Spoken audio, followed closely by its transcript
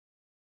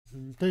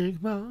Think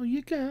of all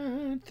you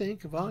got.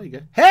 Think of all you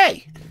got.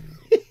 Hey!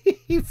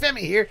 Femi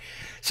here.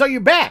 So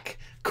you're back.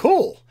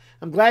 Cool.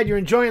 I'm glad you're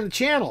enjoying the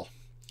channel.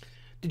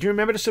 Did you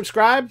remember to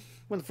subscribe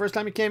when the first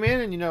time you came in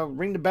and,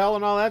 ring the bell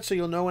and all that so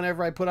you'll know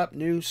whenever I put up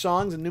new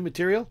songs and new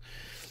material?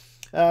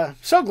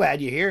 So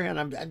glad you're here, and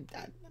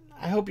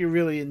I hope you're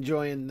really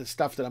enjoying the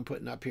stuff that I'm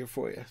putting up here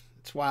for you.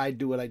 That's why I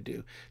do what I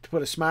do, to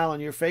put a smile on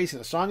your face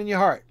and a song in your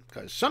heart,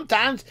 because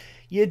sometimes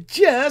you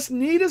just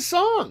need a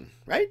song,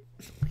 right?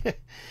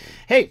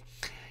 Hey,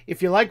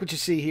 if you like what you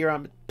see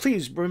here,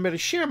 please remember to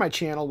share my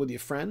channel with your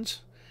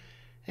friends.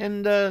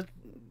 And, it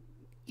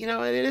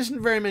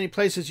isn't very many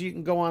places you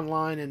can go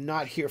online and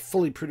not hear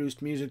fully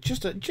produced music,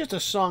 just a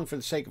song for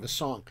the sake of a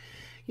song.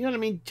 You know what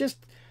I mean?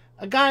 Just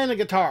a guy on a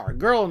guitar, a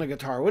girl on a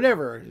guitar,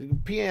 whatever,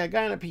 a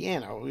guy on a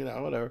piano,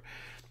 whatever.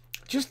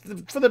 Just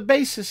for the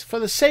basis, for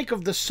the sake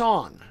of the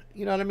song.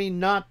 You know what I mean?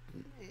 Not,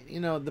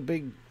 the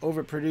big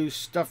overproduced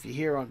stuff you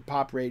hear on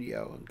pop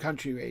radio and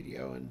country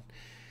radio. And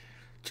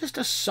just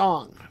a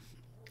song.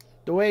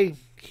 The way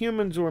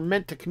humans were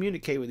meant to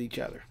communicate with each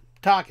other.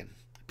 Talking,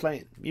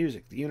 playing,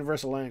 music, the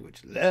universal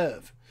language,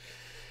 love,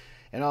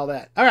 and all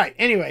that. All right,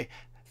 anyway,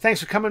 thanks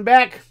for coming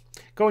back.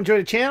 Go enjoy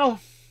the channel.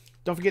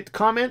 Don't forget to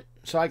comment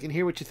so I can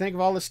hear what you think of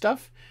all this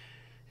stuff.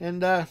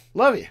 And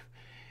love you.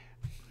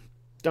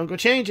 Don't go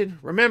changing.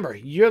 Remember,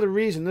 you're the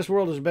reason this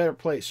world is a better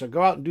place. So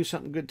go out and do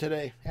something good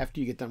today after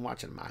you get done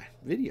watching my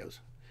videos.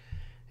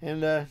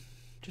 And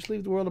just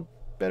leave the world a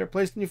better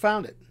place than you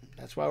found it.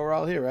 That's why we're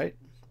all here, right?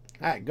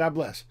 All right, God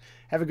bless.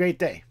 Have a great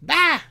day.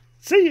 Bye.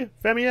 See you.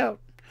 Femi out.